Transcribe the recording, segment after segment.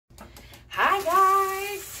Hi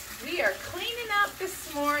guys, we are cleaning up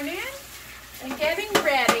this morning and getting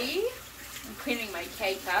ready. I'm cleaning my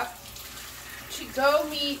K-cup to go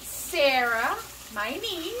meet Sarah, my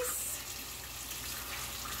niece,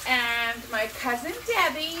 and my cousin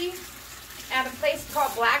Debbie at a place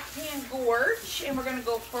called Black Pan Gorge, and we're going to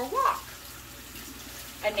go for a walk,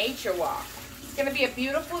 a nature walk. It's going to be a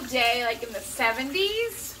beautiful day, like in the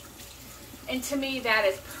 70s, and to me that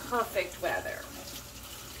is perfect weather.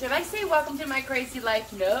 Did I say welcome to my crazy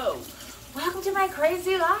life? No. Welcome to my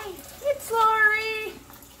crazy life. It's Lori.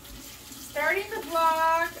 Starting the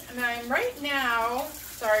vlog, and I'm right now,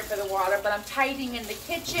 sorry for the water, but I'm tidying in the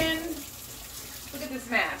kitchen. Look at this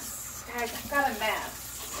mess. Guys, I've got a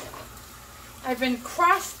mess. I've been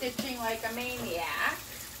cross-stitching like a maniac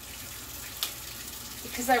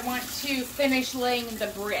because I want to finish laying the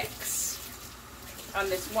bricks on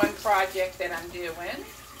this one project that I'm doing.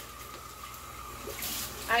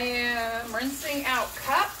 I am rinsing out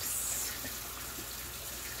cups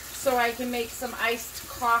so I can make some iced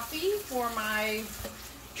coffee for my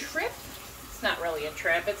trip. It's not really a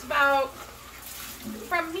trip. It's about,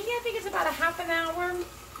 from me, I think it's about a half an hour.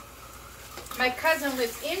 My cousin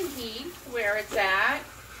lives in Heath, where it's at.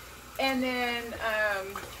 And then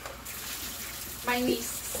my niece,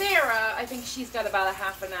 Sarah, I think she's got about a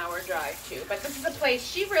half an hour drive too. But this is a place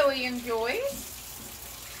she really enjoys.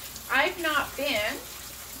 I've not been.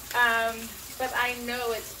 But I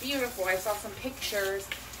know it's beautiful. I saw some pictures,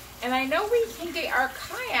 and I know we can get our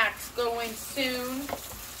kayaks going soon,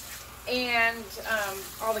 and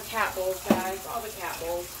all the cat bowls, guys, all the cat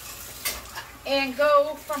bowls, and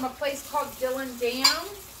go from a place called Dillon Dam,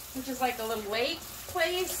 which is like a little lake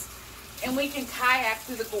place, and we can kayak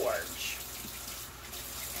through the gorge.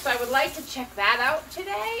 So I would like to check that out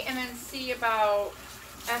today, and then see about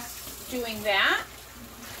us doing that.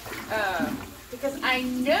 Because I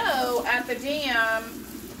know at the dam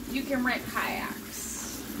you can rent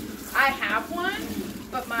kayaks. I have one,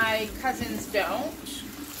 but my cousins don't.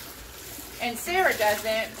 And Sarah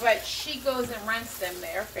doesn't, but she goes and rents them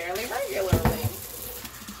there fairly regularly.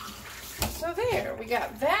 So there, we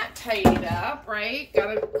got that tidied up, right?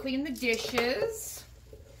 Gotta clean the dishes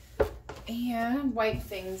and wipe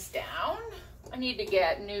things down. I need to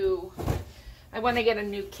get I want to get a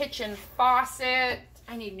new kitchen faucet.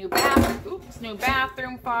 I need new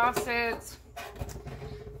bathroom faucets,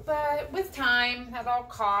 but with time, that all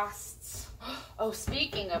costs. Oh,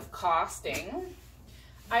 speaking of costing,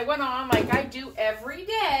 I went on like I do every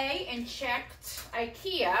day and checked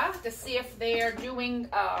IKEA to see if they're doing,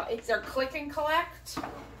 it's their click and collect,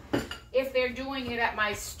 if they're doing it at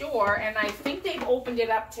my store, and I think they've opened it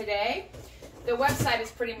up today. The website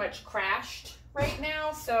is pretty much crashed right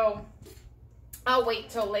now, so I'll wait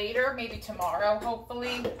till later, maybe tomorrow,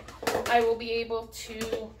 hopefully. I will be able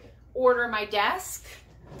to order my desk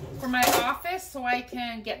for my office so I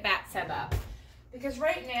can get that set up. Because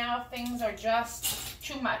right now, things are just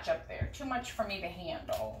too much up there. Too much for me to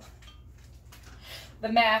handle. The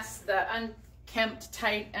mess, the unkempt,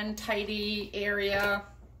 untidy area.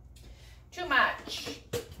 Too much.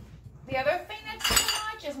 The other thing that's too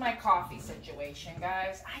much is my coffee situation,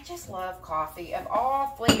 guys. I just love coffee of all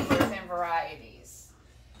flavors and varieties.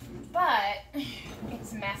 But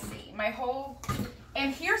it's messy.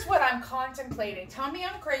 And here's what I'm contemplating. Tell me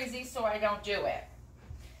I'm crazy so I don't do it.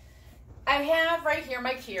 I have right here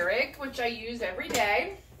my Keurig, which I use every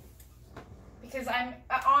day. Because I'm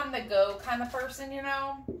an on-the-go kind of person, you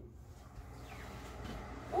know.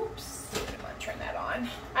 Oops, I'm going to turn that on.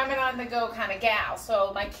 I'm an on-the-go kind of gal,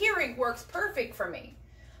 so my Keurig works perfect for me.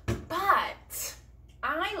 But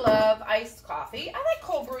I love iced coffee. I like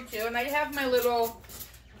cold brew too, and I have my little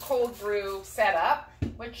cold brew set up,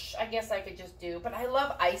 which I guess I could just do. But I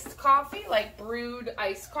love iced coffee, like brewed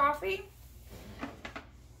iced coffee.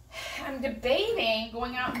 I'm debating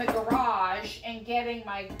going out in the garage and getting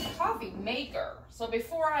my coffee maker. So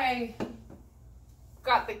before I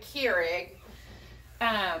got the Keurig,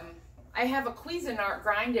 I have a Cuisinart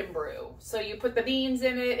grind and brew. So you put the beans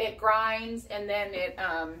in it, it grinds, and then it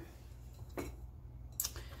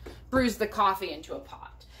brews the coffee into a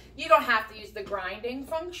pot. You don't have to use the grinding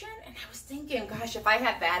function. And I was thinking, gosh, if I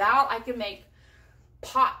had that out, I could make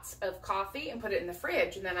pots of coffee and put it in the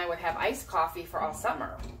fridge, and then I would have iced coffee for all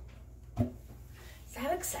summer. Is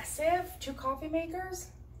that excessive? 2 coffee makers?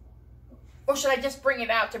 Or should I just bring it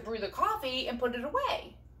out to brew the coffee and put it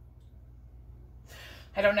away?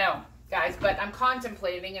 I don't know, guys, but I'm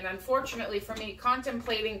contemplating, and unfortunately for me,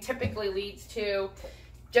 contemplating typically leads to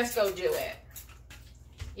just go do it,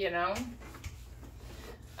 you know?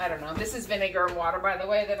 I don't know. This is vinegar and water, by the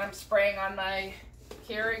way, that I'm spraying on my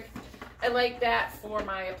Keurig. I like that for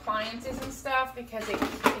my appliances and stuff because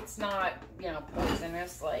it's not, you know,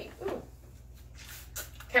 poisonous like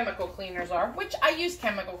chemical cleaners are, which I use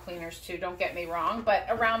chemical cleaners too, don't get me wrong, but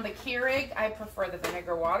around the Keurig, I prefer the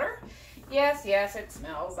vinegar water. Yes, it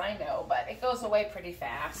smells, I know, but it goes away pretty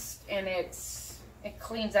fast, and it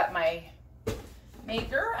cleans up my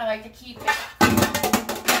maker. I like to keep it.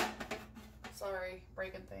 Sorry,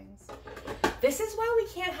 breaking things. This is why we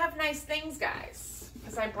can't have nice things, guys,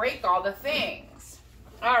 because I break all the things.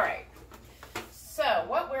 All right. So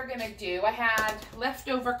what we're gonna do, I had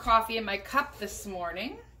leftover coffee in my cup this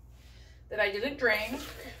morning that I didn't drink.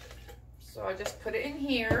 So I just put it in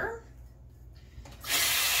here.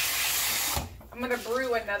 I'm gonna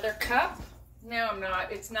brew another cup. No, I'm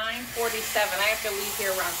not. It's 9:47. I have to leave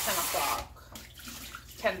here around 10 o'clock,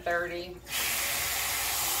 10:30.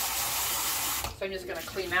 So I'm just gonna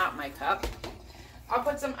clean out my cup. I'll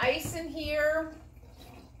put some ice in here.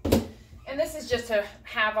 And this is just to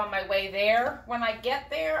have on my way there. When I get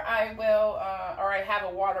there, I will, or I have a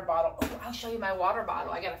water bottle. Oh, I'll show you my water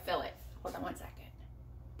bottle. I gotta fill it. Hold on one second.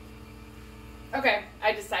 Okay,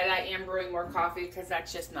 I decided I am brewing more coffee because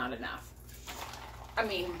that's just not enough. I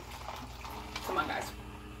mean, come on, guys.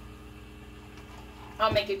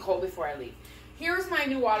 I'll make it cold before I leave. Here's my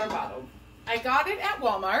new water bottle. I got it at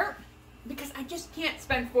Walmart because I just can't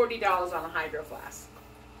spend $40 on a Hydro Flask.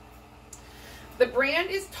 The brand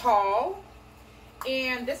is Tall,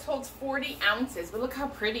 and this holds 40 ounces, but look how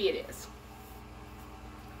pretty it is.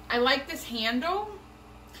 I like this handle,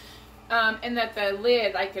 and that the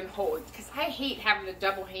lid I can hold, because I hate having to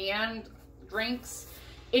double hand drinks.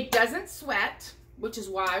 It doesn't sweat, which is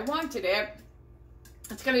why I wanted it.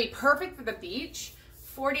 It's going to be perfect for the beach.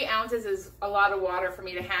 40 ounces is a lot of water for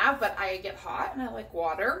me to have, but I get hot, and I like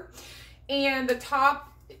water. And the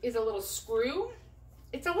top is a little screw.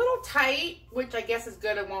 It's a little tight, which I guess is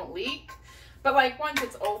good, it won't leak. But like once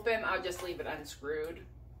it's open, I'll just leave it unscrewed.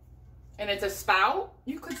 And it's a spout.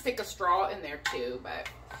 You could stick a straw in there too, but.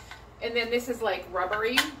 And then this is like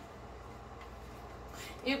rubbery.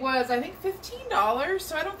 It was, I think, $15,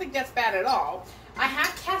 so I don't think that's bad at all. I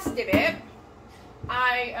have tested it.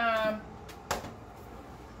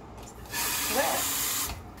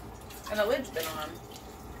 And the lid's been on.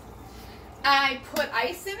 I put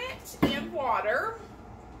ice in it and water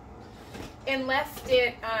and left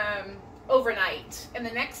it overnight. And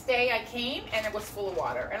the next day I came and it was full of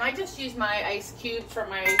water. And I just used my ice cubes from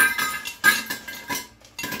my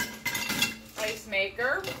ice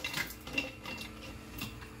maker.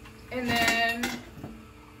 And then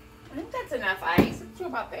I think that's enough ice. It's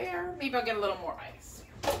about there. Maybe I'll get a little more ice.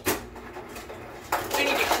 I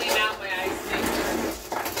need to clean out my ice maker.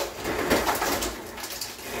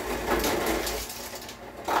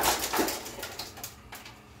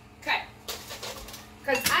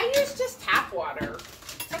 Because I use just tap water.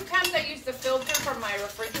 Sometimes I use the filter from my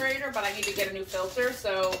refrigerator, but I need to get a new filter.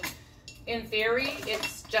 So in theory,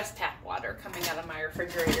 it's just tap water coming out of my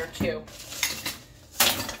refrigerator too.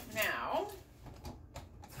 Now,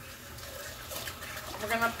 we're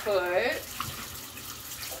gonna put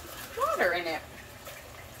water in it.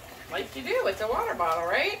 Like you do, it's a water bottle,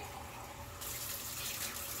 right?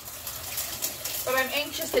 But I'm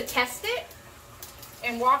anxious to test it.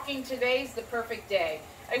 And walking today's the perfect day.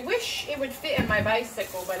 I wish it would fit in my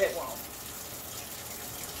bicycle, but it won't.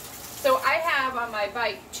 So I have on my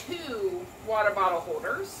bike 2 water bottle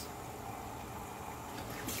holders.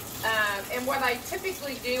 And what I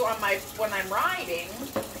typically do on when I'm riding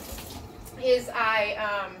is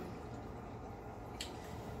I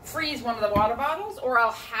freeze one of the water bottles, or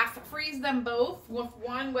I'll half freeze them both, with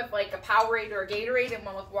one with like a Powerade or a Gatorade and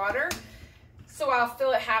one with water. So I'll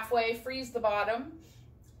fill it halfway, freeze the bottom,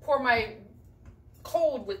 pour my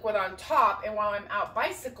cold liquid on top, and while I'm out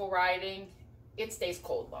bicycle riding, it stays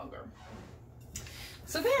cold longer.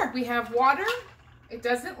 So there, we have water. It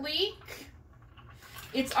doesn't leak.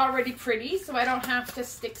 It's already pretty, so I don't have to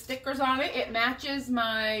stick stickers on it. It matches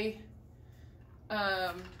my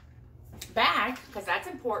bag, because that's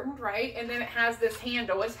important, right? And then it has this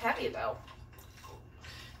handle. It's heavy, though.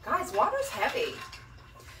 Guys, water's heavy.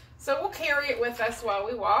 So we'll carry it with us while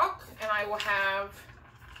we walk, and I will have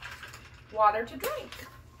water to drink.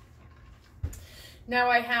 Now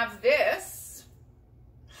I have this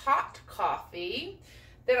hot coffee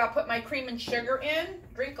that I'll put my cream and sugar in,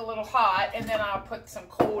 drink a little hot, and then I'll put some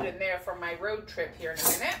cold in there for my road trip here in a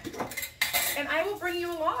minute. And I will bring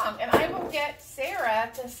you along, and I will get Sarah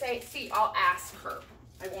to say, I'll ask her.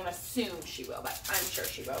 I won't assume she will, but I'm sure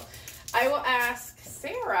she will. I will ask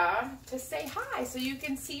Sarah to say hi so you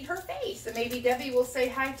can see her face, and maybe Debbie will say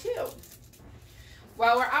hi too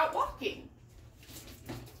while we're out walking.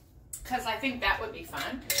 because I think that would be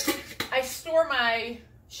fun. I store my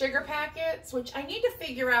sugar packets, which I need to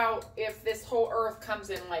figure out if this whole earth comes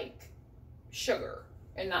in like sugar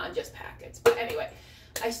and not in just packets. But anyway,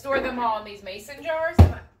 I store them all in these mason jars.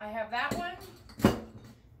 I have that one,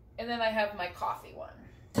 and then I have my coffee one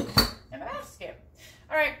in a basket.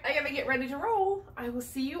 All right, I gotta get ready to roll. I will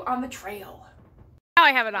see you on the trail. Now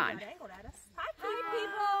I have it on. Hi, pretty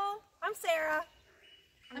people. I'm Sarah.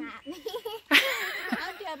 I'm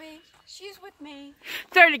Debbie. She's with me.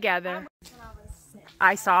 They're together.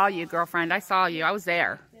 I saw you, girlfriend. I saw you. I was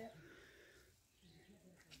there.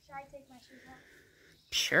 Should I take my shoes off?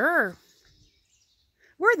 Sure.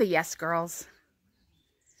 We're the yes girls.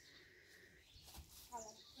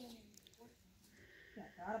 Yeah,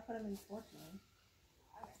 gotta put them in sports mode.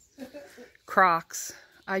 Crocs.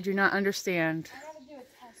 I do not understand. I gotta do a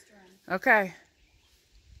test run. Okay.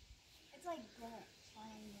 It's like this.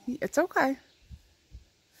 It's okay.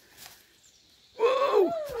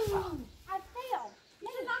 Whoa! I failed. I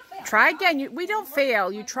did not fail. Try again. We don't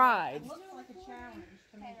fail. You tried. It looks like a challenge.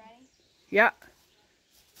 Okay, ready? Yeah.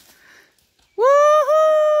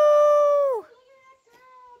 Woohoo!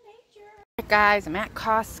 Guys, I'm at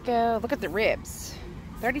Costco. Look at the ribs.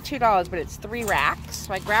 $32, but it's 3 racks.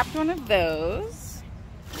 So I grabbed one of those.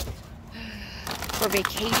 For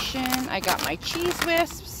vacation, I got my cheese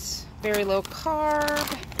whisps. Very low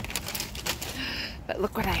carb. But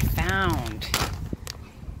look what I found.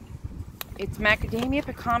 It's macadamia,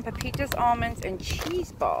 pecan, pepitas, almonds, and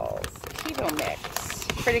cheese balls. Keto mix.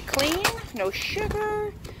 Pretty clean. No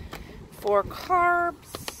sugar. 4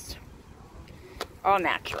 carbs. All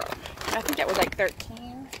natural. I think that was like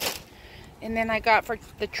 13. And then I got for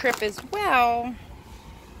the trip as well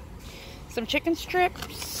some chicken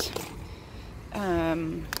strips. I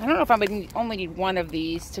don't know if I would only need one of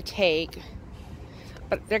these to take,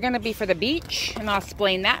 but they're going to be for the beach, and I'll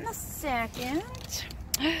explain that in a second.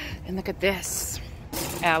 And look at this.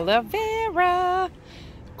 Aloe vera.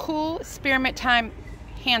 Cool Spearmint Time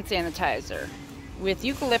hand sanitizer with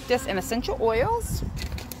eucalyptus and essential oils.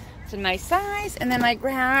 It's a nice size. And then I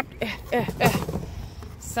grabbed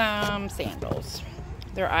some sandals.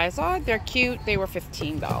 They're Izod. They're cute. They were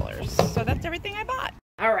 $15. So that's everything I bought.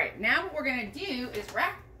 All right, now what we're going to do is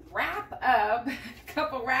wrap up a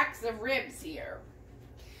couple racks of ribs here.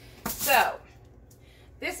 So,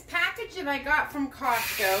 this package that I got from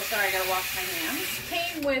Costco, sorry, I gotta wash my hands,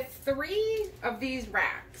 came with 3 of these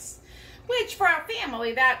racks, which for our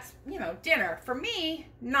family, that's, you know, dinner. For me,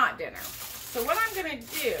 not dinner. So what I'm gonna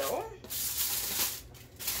do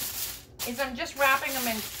is I'm just wrapping them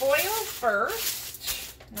in foil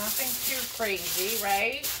first, nothing too crazy,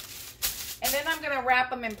 right? And then I'm gonna wrap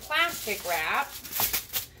them in plastic wrap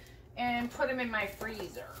and put them in my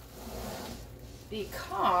freezer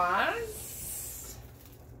because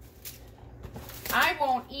I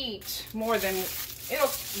won't eat more than,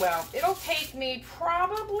 it'll take me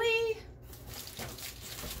probably,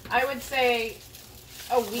 I would say,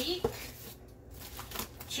 a week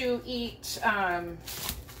to eat 1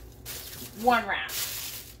 wrap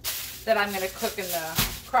that I'm going to cook in the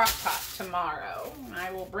crock pot tomorrow. I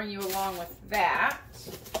will bring you along with that.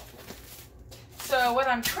 So what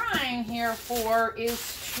I'm trying here for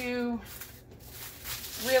is to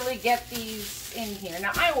really get these in here.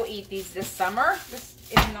 Now I will eat these this summer. This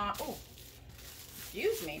is not, oh,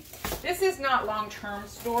 excuse me. This is not long-term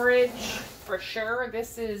storage for sure.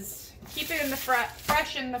 This is keep it in the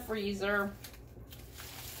fresh in the freezer,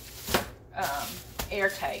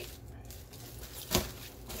 airtight.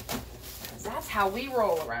 Because that's how we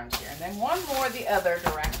roll around here. And then one more the other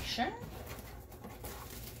direction.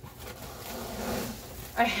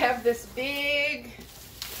 I have this big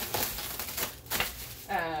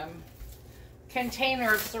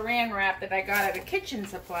container of saran wrap that I got at a kitchen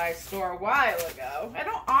supply store a while ago. I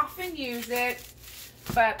don't often use it,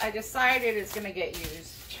 but I decided it's going to get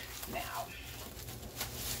used now.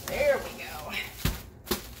 There we go.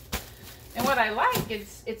 And what I like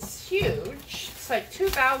is it's huge. It's like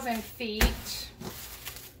 2,000 feet.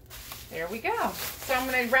 There we go. So I'm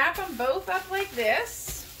going to wrap them both up like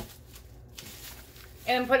this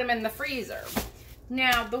and put them in the freezer.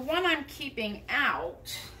 Now, the one I'm keeping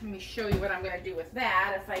out, let me show you what I'm going to do with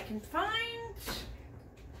that. If I can find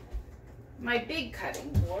my big cutting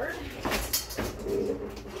board. Wait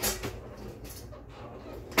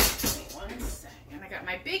 1 second. I got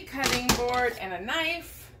my big cutting board and a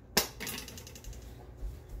knife.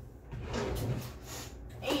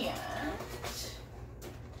 And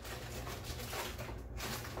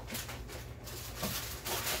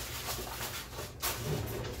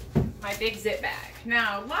my big zip bag.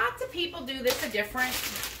 Now, lots of people do this a different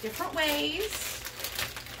ways.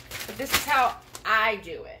 But this is how I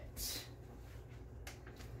do it.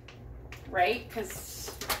 Right?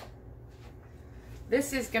 Because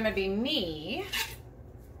this is going to be me.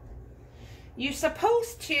 You're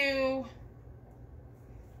supposed to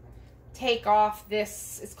take off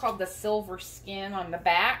this, it's called the silver skin on the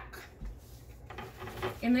back.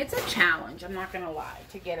 And it's a challenge, I'm not going to lie,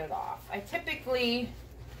 to get it off. I typically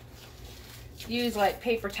use like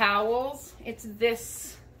paper towels. It's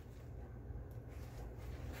this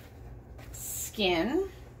skin.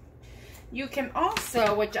 You can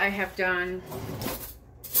also, which I have done,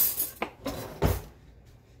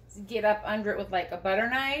 get up under it with like a butter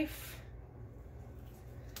knife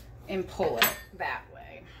and pull it that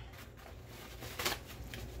way.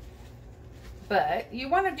 But you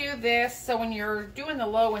want to do this so when you're doing the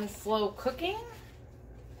low and slow cooking,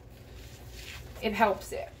 it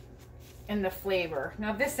helps it in the flavor.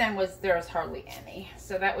 Now this end there was hardly any,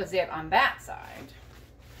 so that was it on that side.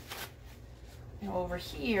 And over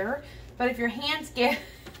here, but if your hands get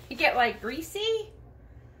like greasy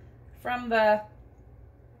from the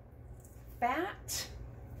fat,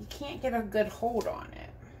 you can't get a good hold on it.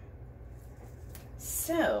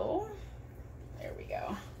 So there we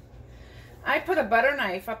go. I put a butter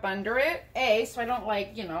knife up under it, A, so I don't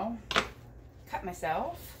like, you know, cut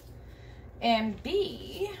myself, and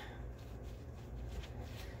B,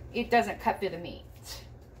 it doesn't cut through the meat.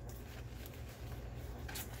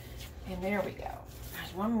 And there we go.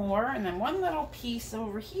 There's one more, and then one little piece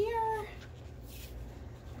over here.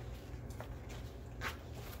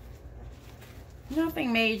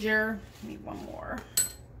 Nothing major. Need one more.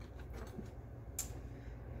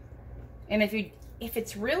 And if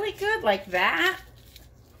it's really good like that,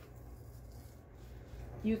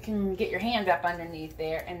 you can get your hand up underneath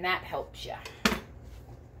there, and that helps you.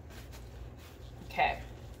 Okay,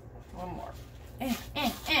 one more.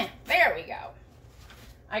 There we go.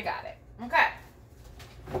 I got it. Okay.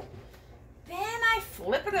 Then I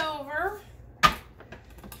flip it over,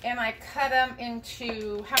 and I cut them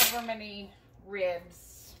into however many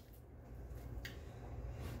ribs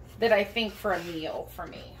that I think for a meal for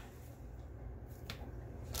me.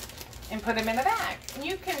 And put them in a bag. And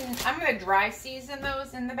you can, I'm going to dry season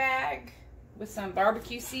those in the bag with some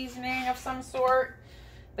barbecue seasoning of some sort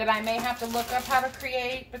that I may have to look up how to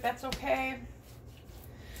create, but that's okay.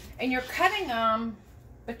 And you're cutting them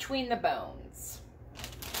between the bones.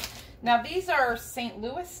 Now these are St.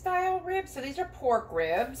 Louis style ribs, so these are pork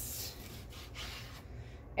ribs.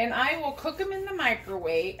 And I will cook them in the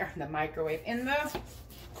microwave, in the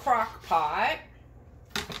crock pot.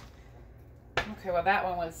 Okay, well that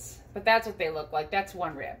one was, but that's what they look like. That's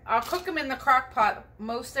one rib. I'll cook them in the crock pot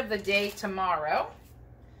most of the day tomorrow.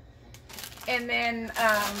 And then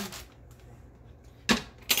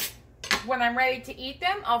when I'm ready to eat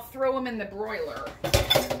them, I'll throw them in the broiler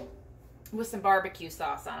with some barbecue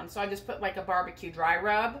sauce on them. So I just put like a barbecue dry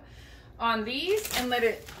rub on these and let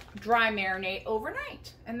it dry marinate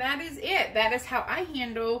overnight. And that is it. That is how I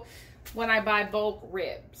handle when I buy bulk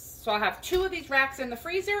ribs. So I'll have 2 of these racks in the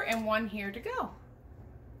freezer and 1 here to go. All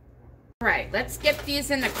right, let's get these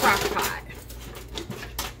in the crock pot.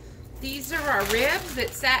 These are our ribs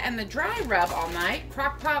that sat in the dry rub all night.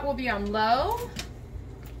 Crock pot will be on low.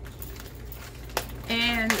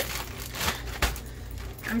 And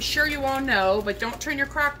I'm sure you all know, but don't turn your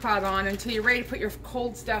crock pot on until you're ready to put your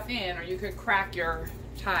cold stuff in, or you could crack your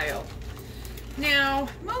tile. Now,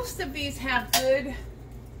 most of these have good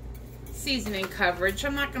seasoning coverage.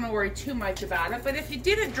 I'm not going to worry too much about it, but if you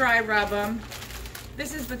didn't dry rub them,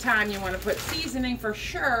 this is the time you want to put seasoning for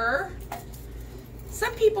sure.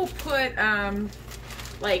 Some people put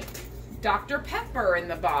like Dr. Pepper in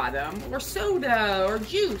the bottom, or soda, or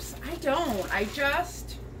juice. I don't. I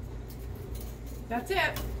just, that's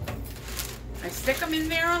it. I stick them in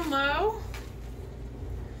there on low.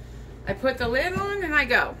 I put the lid on and I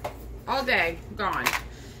go. All day, gone.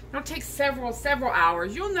 It'll take several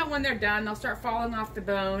hours. You'll know when they're done. They'll start falling off the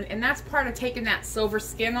bone, and that's part of taking that silver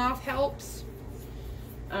skin off helps.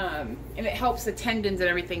 And it helps the tendons and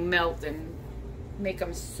everything melt and make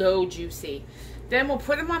them so juicy. Then we'll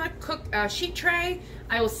put them on a sheet tray.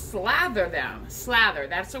 I will slather them,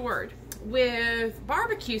 that's a word, with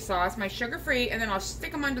barbecue sauce, my sugar-free, and then I'll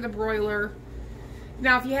stick them under the broiler.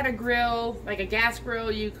 Now, if you had a grill, like a gas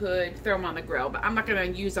grill, you could throw them on the grill, but I'm not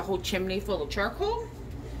going to use a whole chimney full of charcoal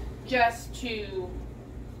just to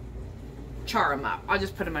char them up. I'll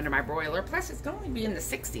just put them under my broiler. Plus, it's going to be in the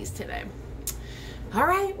 60s today. All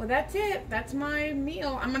right, well, that's it. That's my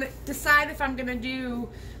meal. I'm going to decide if I'm going to do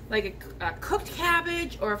like a cooked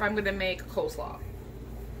cabbage or if I'm going to make coleslaw.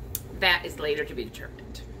 That is later to be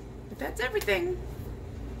determined. But that's everything.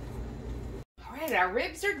 All right, our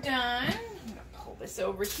ribs are done. I'm gonna pull this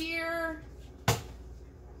over here.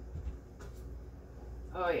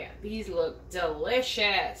 Oh yeah, these look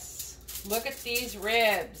delicious. Look at these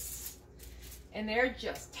ribs. And they're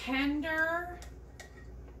just tender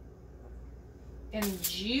and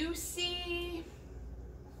juicy.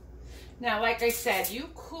 Now, like I said, you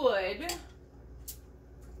could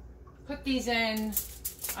put these in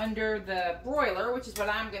under the broiler, which is what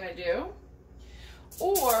I'm gonna do.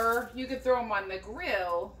 Or you could throw them on the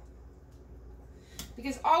grill,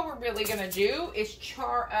 because all we're really gonna do is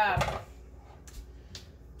char up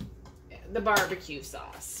the barbecue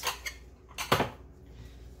sauce,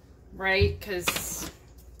 right? Because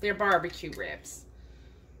they're barbecue ribs.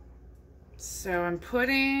 So I'm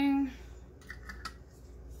putting,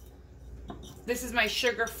 this is my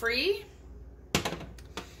sugar-free,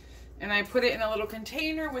 and I put it in a little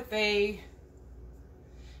container with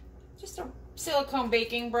just a silicone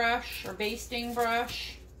baking brush or basting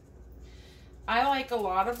brush. I like a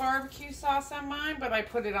lot of barbecue sauce on mine, but I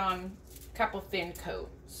put it on a couple thin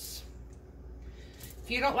coats.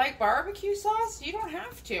 If you don't like barbecue sauce, you don't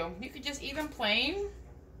have to. You could just eat them plain.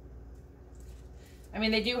 I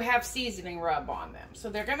mean, they do have seasoning rub on them, so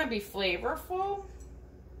they're gonna be flavorful.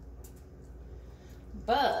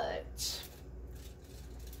 But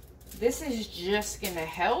this is just gonna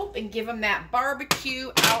help and give them that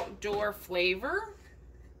barbecue outdoor flavor.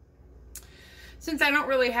 Since I don't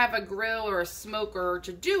really have a grill or a smoker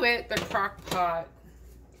to do it, the crock pot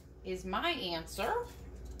is my answer.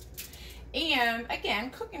 And again,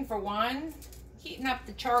 cooking for one, heating up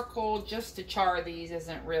the charcoal just to char these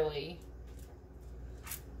isn't really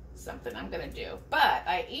something I'm gonna do. But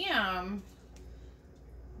I am,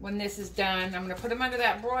 when this is done, I'm gonna put them under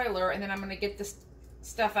that broiler, and then I'm gonna get this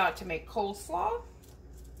stuff out to make coleslaw.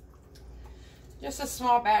 Just a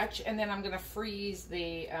small batch, and then I'm gonna freeze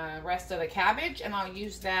the rest of the cabbage, and I'll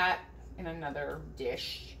use that in another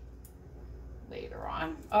dish later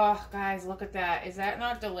on. Oh, guys, look at that. Is that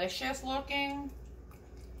not delicious looking?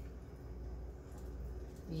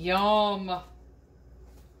 Yum.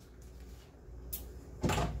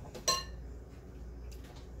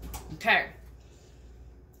 Okay.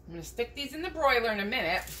 I'm gonna stick these in the broiler in a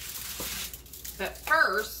minute, but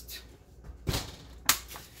first,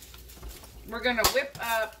 we're gonna whip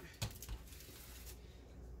up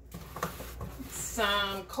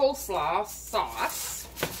some coleslaw sauce,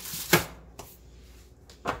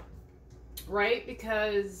 right?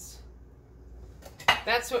 Because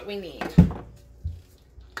that's what we need.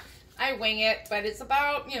 I wing it, but it's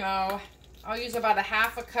about, you know, I'll use about a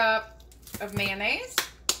half a cup of mayonnaise,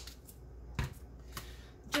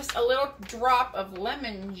 just a little drop of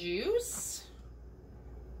lemon juice,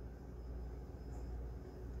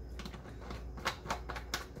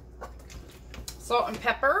 salt and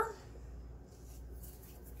pepper,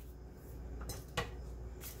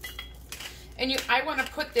 and I want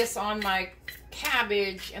to put this on my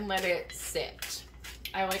cabbage and let it sit.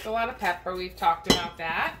 I like a lot of pepper. We've talked about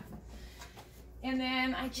that. And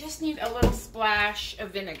then I just need a little splash of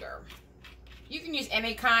vinegar. You can use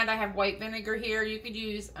any kind. I have white vinegar here. You could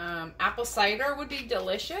use apple cider, would be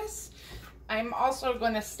delicious. I'm also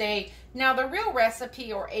going to stay, now the real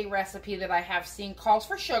recipe, or a recipe that I have seen, calls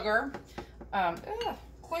for sugar.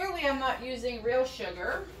 Clearly I'm not using real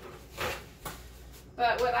sugar,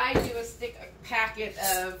 but what I do is stick a packet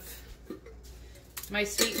of my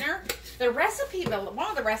sweetener. The recipe, one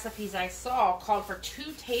of the recipes I saw called for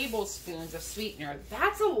 2 tablespoons of sweetener.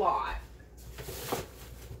 That's a lot.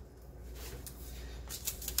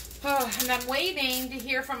 Oh, and I'm waiting to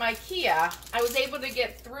hear from IKEA. I was able to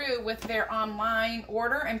get through with their online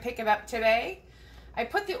order and pick it up today. I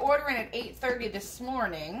put the order in at 8:30 this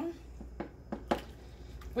morning,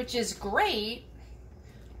 which is great.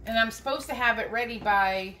 And I'm supposed to have it ready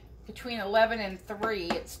by between 11 and 3.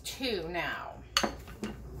 It's 2 now.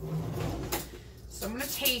 So I'm going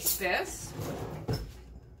to taste this.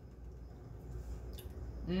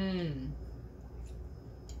 There's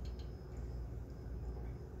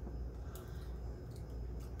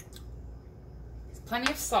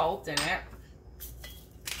plenty of salt in it.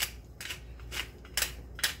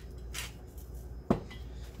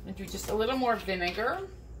 And do just a little more vinegar.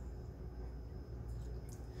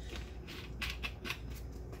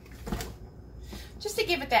 Just to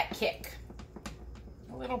give it that kick.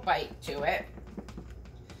 A little bite to it.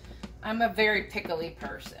 I'm a very pickly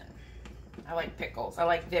person. I like pickles. I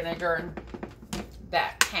like vinegar and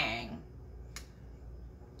that tang.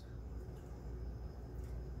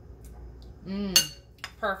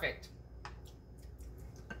 Perfect.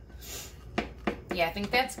 Yeah, I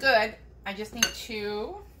think that's good. I just need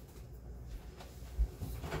to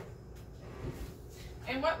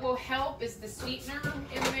And what will help is the sweetener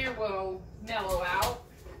in there will mellow out.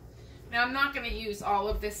 Now I'm not going to use all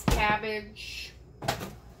of this cabbage.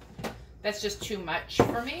 That's just too much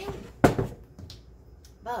for me.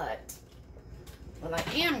 But what I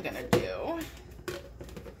am going to do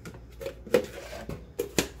is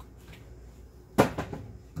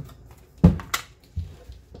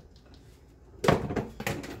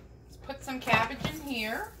put some cabbage in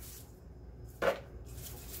here.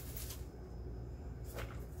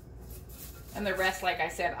 And the rest, like I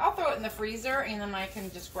said, I'll throw it in the freezer and then I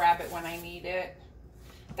can just grab it when I need it.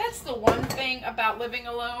 That's the one thing about living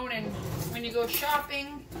alone, and when you go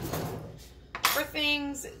shopping for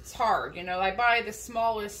things, it's hard. You know, I buy the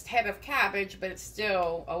smallest head of cabbage, but it's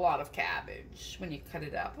still a lot of cabbage when you cut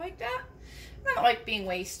it up like that. I don't like being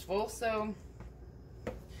wasteful, so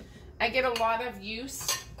I get a lot of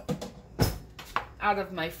use out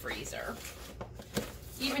of my freezer.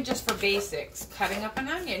 Even just for basics, cutting up an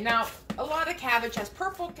onion. Now, a lot of cabbage has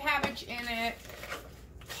purple cabbage in it,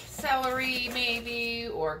 celery maybe,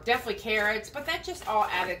 or definitely carrots, but that's just all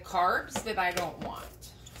added carbs that I don't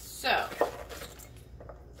want. So,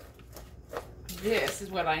 this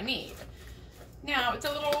is what I need. Now, it's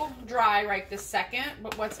a little dry right this second,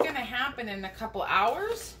 but what's going to happen in a couple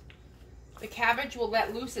hours, the cabbage will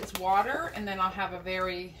let loose its water, and then I'll have a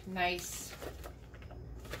very nice,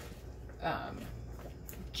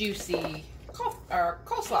 juicy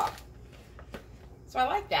coleslaw. So I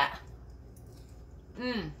like that.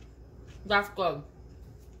 That's good.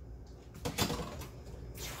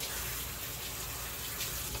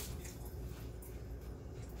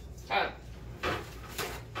 Okay.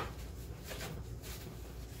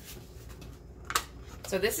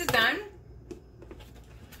 So this is done.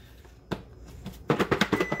 I'm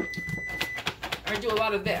gonna do a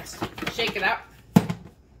lot of this. Shake it up.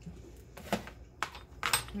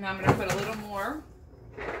 Now I'm going to put a little more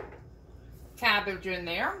cabbage in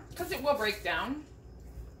there because it will break down.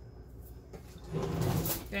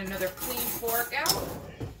 Get another clean fork out.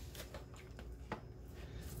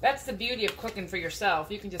 That's the beauty of cooking for yourself.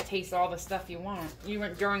 You can just taste all the stuff you want.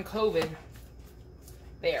 Even during COVID.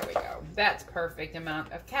 There we go. That's perfect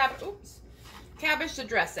amount of cabbage. Oops. Cabbage to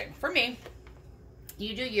dressing. For me.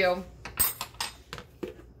 You do you.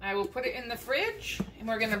 I will put it in the fridge and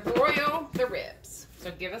we're going to broil the ribs. So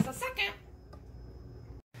give us a second.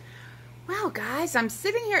 Well, guys, I'm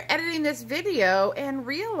sitting here editing this video and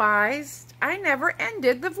realized I never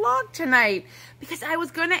ended the vlog tonight because I was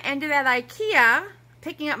going to end it at IKEA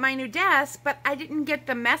picking up my new desk, but I didn't get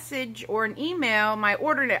the message or an email. My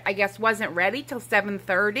order, I guess, wasn't ready till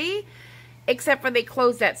 7:30, except for they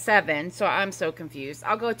closed at 7, so I'm so confused.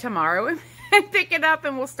 I'll go tomorrow and pick it up,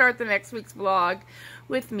 and we'll start the next week's vlog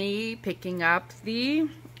with me picking up the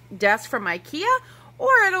desk from IKEA, or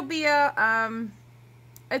it'll be a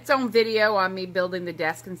its own video on me building the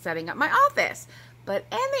desk and setting up my office. But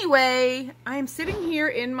anyway, I'm sitting here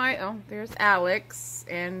in my, oh, there's Alex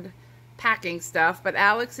and packing stuff, but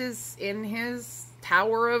Alex is in his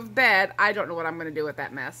tower of bed. I don't know what I'm going to do with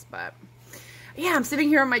that mess, but yeah, I'm sitting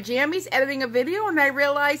here in my jammies editing a video, and I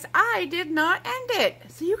realized I did not end it.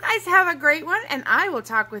 So you guys have a great one, and I will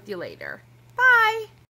talk with you later. Bye!